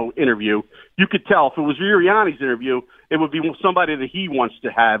 interview. You could tell if it was Sirianni's interview, it would be somebody that he wants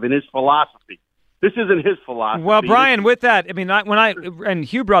to have in his philosophy. This isn't his philosophy. Well, Brian, with that, I mean, and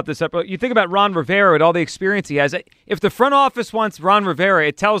Hugh brought this up, you think about Ron Rivera and all the experience he has. If the front office wants Ron Rivera,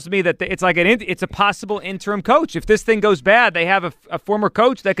 it tells me that it's like it's a possible interim coach. If this thing goes bad, they have a former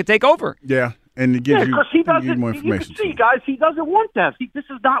coach that could take over. Yeah, and it gives because he doesn't. more information. You can see, guys, he doesn't want that. This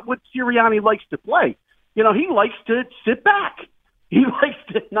is not what Sirianni likes to play. He likes to sit back. He likes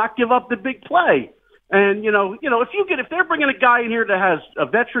to not give up the big play. And, if they're bringing a guy in here that has a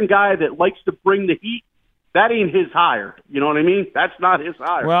veteran guy that likes to bring the heat, that ain't his hire. You know what I mean? That's not his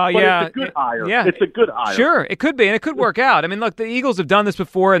hire. Well, but yeah. It's a good hire. Yeah. It's a good hire. Sure, it could be, and it could work out. I mean, look, the Eagles have done this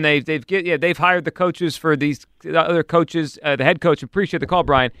before, and they've hired the coaches for these other coaches, the head coach. Appreciate the call,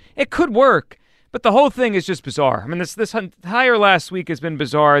 Brian. It could work, but the whole thing is just bizarre. I mean, this hire last week has been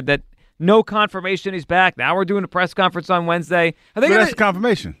bizarre, that no confirmation he's back. Now we're doing a press conference on Wednesday. That's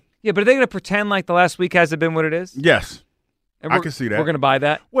confirmation. Yeah, but are they going to pretend like the last week hasn't been what it is? Yes. I can see that. We're going to buy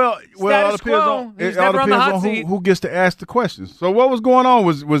that. Well, it all depends on who gets to ask the questions. So what was going on?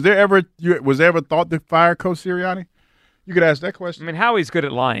 Was there ever thought to fire Coach Sirianni? You could ask that question. I mean, Howie's good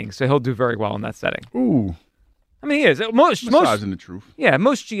at lying, so he'll do very well in that setting. Ooh. I mean, he is. Most the truth. Yeah,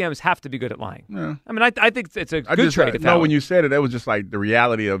 most GMs have to be good at lying. Yeah. I mean, I think it's a good trait. No, when you said it, that was just like the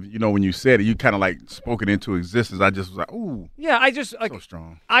reality of, when you said it, you kind of like spoke it into existence. I just was like, ooh. Yeah, I just so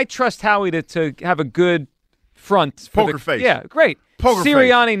strong. I trust Howie to have a good front. Poker face. Yeah, great. Poker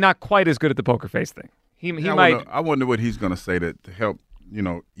Sirianni face. Not quite as good at the poker face thing. He might. I wonder what he's going to say to help,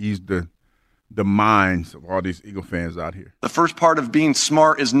 ease the minds of all these Eagle fans out here. The first part of being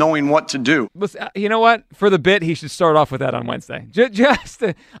smart is knowing what to do. You know what? For the bit, he should start off with that on Wednesday.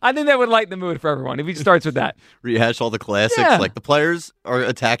 I think that would lighten the mood for everyone if he starts with that. Rehash all the classics. Yeah. Like the players are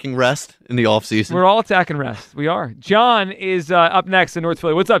attacking rest in the offseason. We're all attacking rest. We are. John is up next in North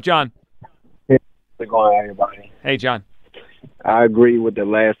Philly. What's up, John? Hey, how's it going, everybody? Hey, John. I agree with the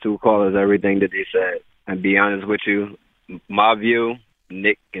last two callers, everything that they said. And be honest with you, my view,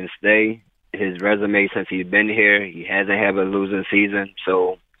 Nick can stay. His resume since he's been here, he hasn't had a losing season,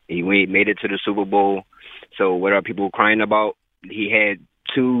 so He made it to the Super Bowl. So what are people crying about? He had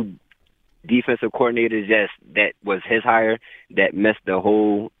 2 defensive coordinators, yes, that was his hire, that messed the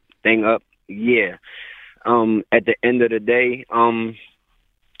whole thing up. Yeah. At the end of the day,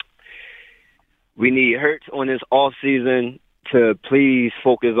 we need Hurts on this off season to please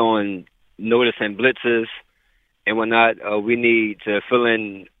focus on noticing blitzes and whatnot. We need to fill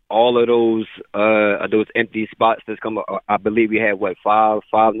in all of those empty spots that's come. I believe we have five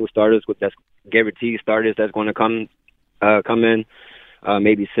new starters that's guaranteed starters that's going to come in,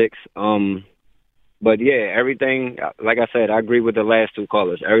 maybe 6. But yeah, everything. Like I said, I agree with the last 2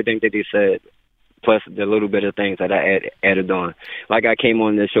 callers. Everything that they said, plus the little bit of things that I added on. Like I came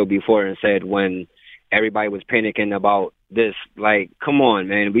on this show before and said when everybody was panicking about this, like, come on,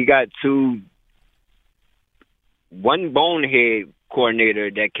 man, we got one bonehead coordinator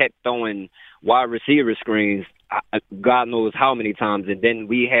that kept throwing wide receiver screens, God knows how many times, and then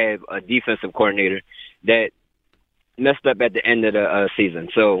we have a defensive coordinator that messed up at the end of the season.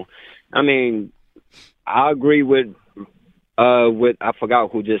 So, I mean, I agree with I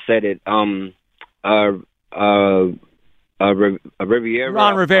forgot who just said it. Riviera.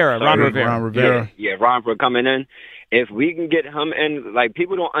 Ron Rivera. Yeah, Ron for coming in. If we can get him in, like,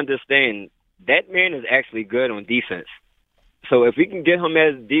 people don't understand, that man is actually good on defense. So if we can get him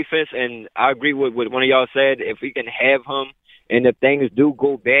as defense, and I agree with what one of y'all said, if we can have him, and if things do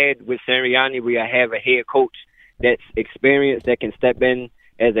go bad with Sirianni, we have a head coach that's experienced that can step in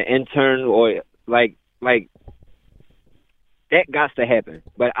as an intern or like that got to happen.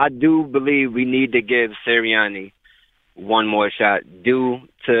 But I do believe we need to give Sirianni one more shot due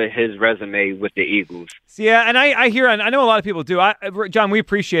to his resume with the Eagles. Yeah, and I hear, and I know a lot of people do. John, we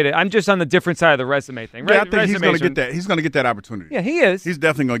appreciate it. I'm just on the different side of the resume thing. Yeah, I think he's going to get that. He's going to get that opportunity. Yeah, he is. He's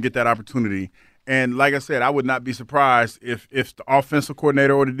definitely going to get that opportunity. And like I said, I would not be surprised if the offensive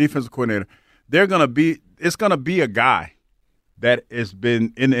coordinator or the defensive coordinator, it's going to be a guy that has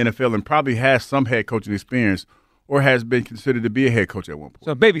been in the NFL and probably has some head coaching experience or has been considered to be a head coach at one point.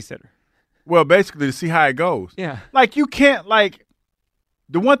 So babysitter. Well, basically to see how it goes. Yeah. Like you can't, like,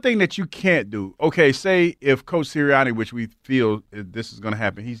 the one thing that you can't do, okay, say if Coach Sirianni, which we feel this is going to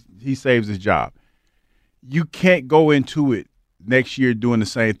happen, he saves his job. You can't go into it next year doing the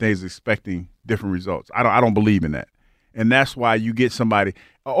same things expecting different results. I don't believe in that. And that's why you get somebody,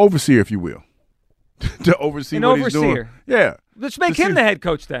 an overseer, if you will, to oversee what he's doing. Yeah. Let's make him the head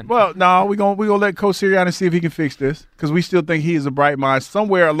coach then. Well, no, we're gonna let Coach Sirianni see if he can fix this because we still think he is a bright mind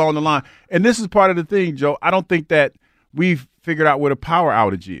somewhere along the line. And this is part of the thing, Joe. I don't think that we've figured out what a power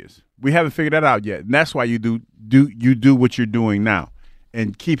outage is. We haven't figured that out yet, and that's why you do what you're doing now,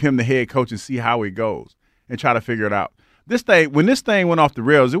 and keep him the head coach and see how it goes, and try to figure it out. When this thing went off the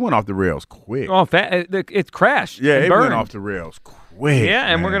rails, it went off the rails quick. Oh, it crashed. Yeah, it burned. went off the rails quick. Yeah,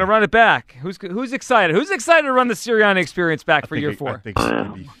 and we're going to run it back. Who's excited? Who's excited to run the Sirianni experience back for year 4? I think it's going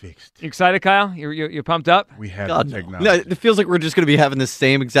to be fixed. You excited, Kyle? You're pumped up? We have the technology. No, it feels like we're just going to be having the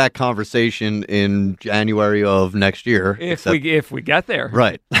same exact conversation in January of next year. If we get there.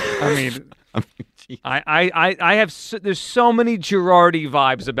 Right. I mean, I have there's so many Girardi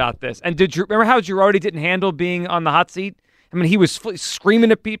vibes about this. And remember how Girardi didn't handle being on the hot seat? I mean, he was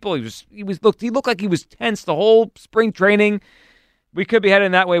screaming at people. He looked like he was tense the whole spring training. We could be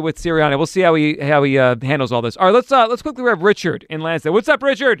heading that way with Sirianni. We'll see how he handles all this. All right, let's quickly grab Richard in Lansdale. What's up,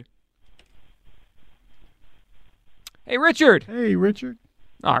 Richard? Hey, Richard. Hey, Richard.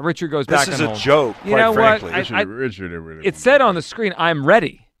 All right, Richard goes back. This is a joke, you know frankly. What? Richard. It said on the screen, "I'm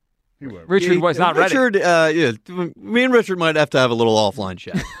ready." Richard was not ready. Me and Richard might have to have a little offline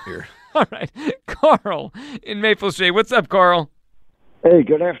chat here. All right, Carl in Maple Shade. What's up, Carl? Hey,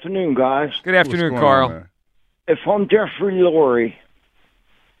 good afternoon, guys. Good afternoon, Carl. If I'm Jeffrey Lurie,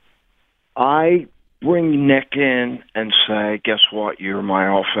 I bring Nick in and say, guess what? You're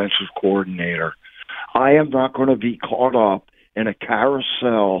my offensive coordinator. I am not going to be caught up in a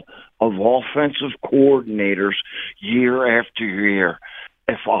carousel of offensive coordinators year after year.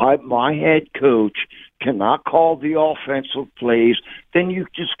 If my head coach cannot call the offensive plays, then you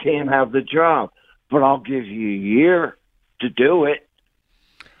just can't have the job. But I'll give you a year to do it.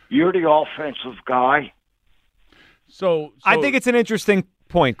 You're the offensive guy. So I think it's an interesting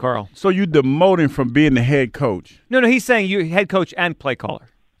point, Carl. So you demote him from being the head coach? No, he's saying you head coach and play caller.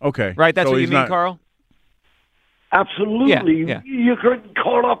 Okay. Right? That's what you mean, Carl? Absolutely. Yeah. You're getting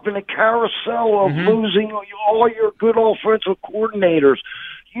caught up in a carousel of losing all your good offensive coordinators.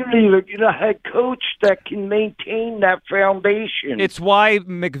 You need a head coach that can maintain that foundation. It's why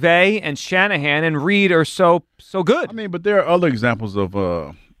McVay and Shanahan and Reed are so good. I mean, but there are other examples of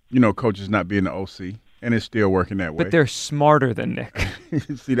coaches not being the OC. and it's still working that way. But they're smarter than Nick.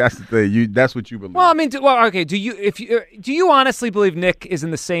 See, that's the thing. That's what you believe. Well, I mean, okay. Do you honestly believe Nick is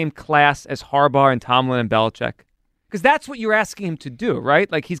in the same class as Harbaugh and Tomlin and Belichick? Because that's what you're asking him to do,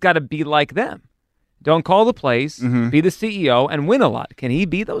 right? Like, he's got to be like them. Don't call the plays, be the CEO, and win a lot. Can he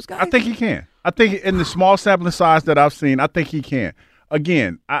be those guys? I think he can. I think in the small sampling size that I've seen, I think he can.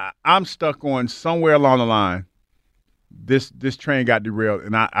 Again, I'm stuck on somewhere along the line. This train got derailed,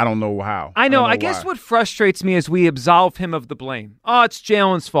 and I don't know how. I know. I guess what frustrates me is we absolve him of the blame. Oh, it's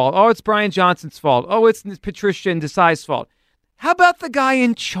Jalen's fault. Oh, it's Brian Johnson's fault. Oh, it's Patricia and Desai's fault. How about the guy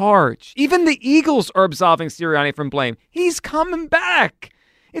in charge? Even the Eagles are absolving Sirianni from blame. He's coming back.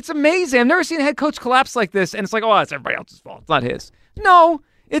 It's amazing. I've never seen a head coach collapse like this, and it's like, oh, it's everybody else's fault. It's not his. No,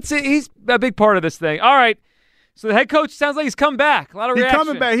 he's a big part of this thing. All right. So the head coach sounds like he's come back. A lot of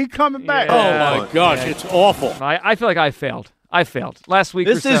reaction. He's coming back. Yeah. Oh, my gosh, it's awful. I feel like I failed. Last week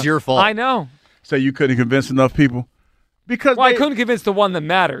This is your fault. I know. So you couldn't convince enough people? Because I couldn't convince the one that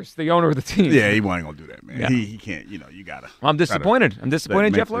matters, the owner of the team. Yeah, he wasn't going to do that, man. Yeah. He can't. You got to. Well, I'm disappointed. I'm disappointed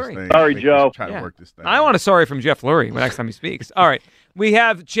in Jeff Lurie. Sorry, Joe. Try to work this thing. I want a sorry from Jeff Lurie next time he speaks. All right. We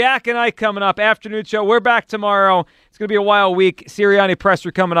have Jack and Ike coming up. Afternoon show. We're back tomorrow. It's going to be a wild week. Sirianni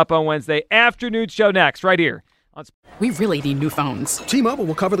presser coming up on Wednesday. Afternoon show next, right here. We really need new phones. T-Mobile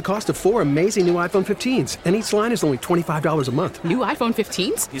will cover the cost of 4 amazing new iPhone 15s, and each line is only $25 a month. New iPhone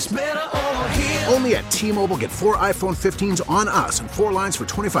 15s? It's better over here. Only at T-Mobile, get 4 iPhone 15s on us and 4 lines for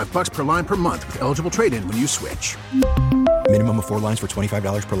 $25 per line per month with eligible trade-in when you switch. Minimum of 4 lines for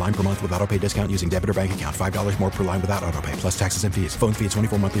 $25 per line per month with autopay discount using debit or bank account. $5 more per line without autopay, plus taxes and fees. Phone fee at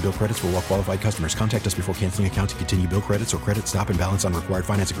 24 monthly bill credits for well-qualified customers. Contact us before canceling account to continue bill credits or credit stop and balance on required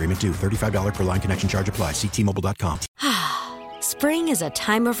finance agreement due. $35 per line connection charge applies. See T-Mobile.com. Spring is a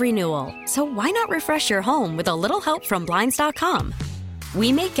time of renewal, so why not refresh your home with a little help from Blinds.com?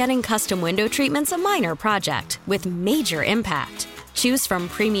 We make getting custom window treatments a minor project with major impact. Choose from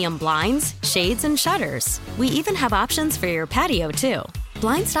premium blinds, shades, and shutters. We even have options for your patio, too.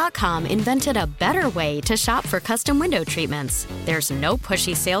 Blinds.com invented a better way to shop for custom window treatments. There's no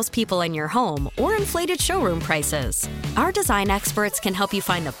pushy salespeople in your home or inflated showroom prices. Our design experts can help you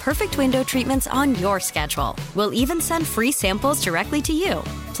find the perfect window treatments on your schedule. We'll even send free samples directly to you.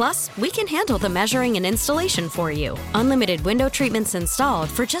 Plus, we can handle the measuring and installation for you. Unlimited window treatments installed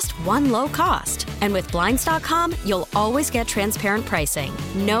for just one low cost. And with Blinds.com, you'll always get transparent pricing.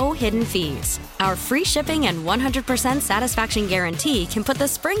 No hidden fees. Our free shipping and 100% satisfaction guarantee can put the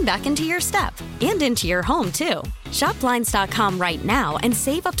spring back into your step and into your home, too. Shop Blinds.com right now and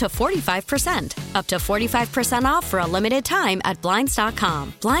save up to 45%. Up to 45% off for a limited time at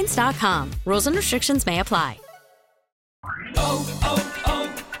Blinds.com. Blinds.com. Rules and restrictions may apply.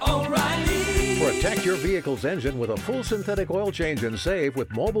 Protect your vehicle's engine with a full synthetic oil change and save with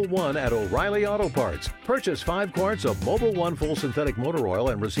Mobil 1 at O'Reilly Auto Parts. Purchase 5 quarts of Mobil 1 full synthetic motor oil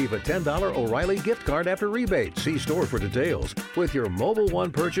and receive a $10 O'Reilly gift card after rebate. See store for details. With your Mobil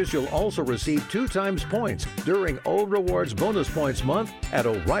 1 purchase, you'll also receive 2 times points during O Rewards Bonus Points Month at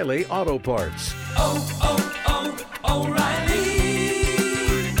O'Reilly Auto Parts.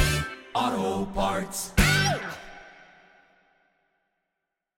 O'Reilly Auto Parts.